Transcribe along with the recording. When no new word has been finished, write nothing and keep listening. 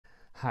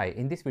Hi,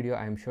 in this video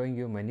I am showing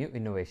you my new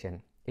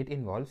innovation. It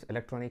involves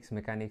electronics,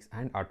 mechanics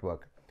and artwork.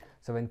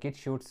 So when kids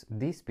shoots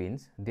these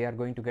pins, they are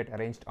going to get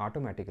arranged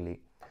automatically.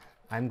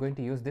 I am going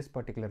to use this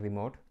particular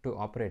remote to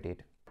operate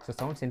it. So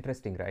sounds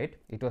interesting, right?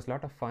 It was a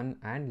lot of fun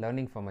and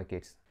learning for my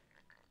kids.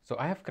 So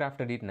I have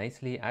crafted it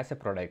nicely as a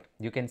product.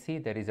 You can see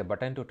there is a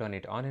button to turn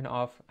it on and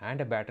off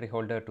and a battery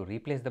holder to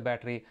replace the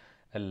battery,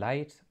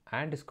 lights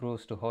and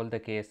screws to hold the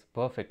case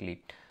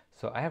perfectly.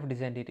 So I have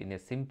designed it in a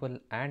simple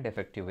and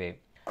effective way.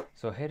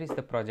 So here is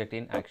the project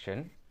in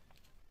action.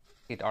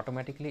 It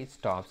automatically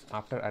stops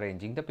after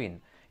arranging the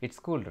pin. It's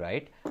cool,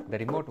 right? The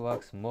remote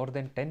works more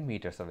than 10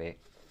 meters away.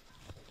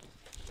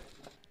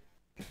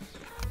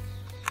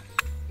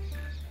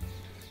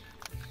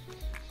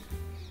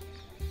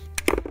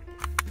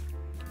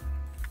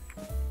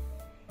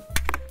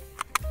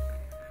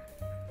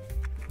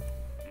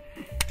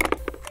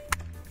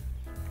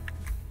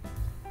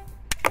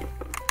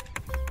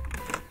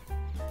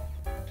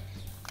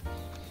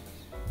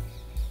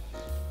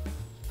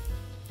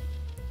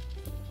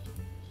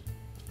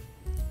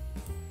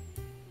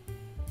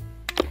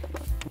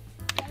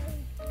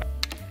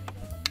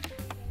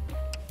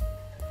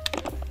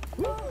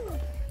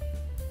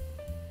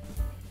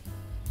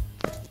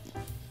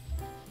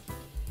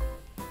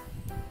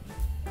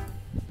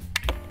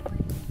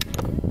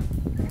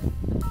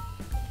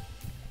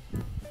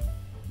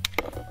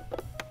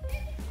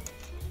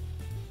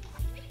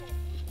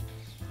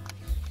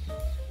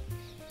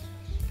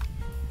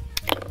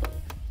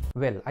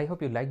 Well, I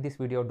hope you like this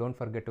video. Don't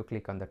forget to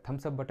click on the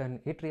thumbs up button.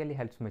 It really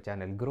helps my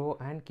channel grow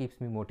and keeps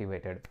me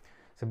motivated.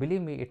 So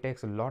believe me, it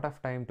takes a lot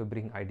of time to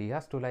bring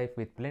ideas to life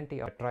with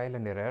plenty of trial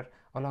and error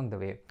along the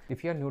way.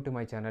 If you are new to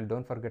my channel,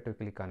 don't forget to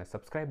click on a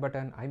subscribe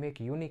button. I make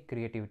unique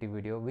creativity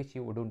video which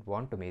you wouldn't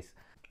want to miss.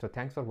 So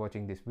thanks for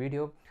watching this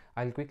video.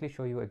 I'll quickly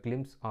show you a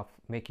glimpse of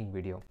making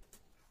video.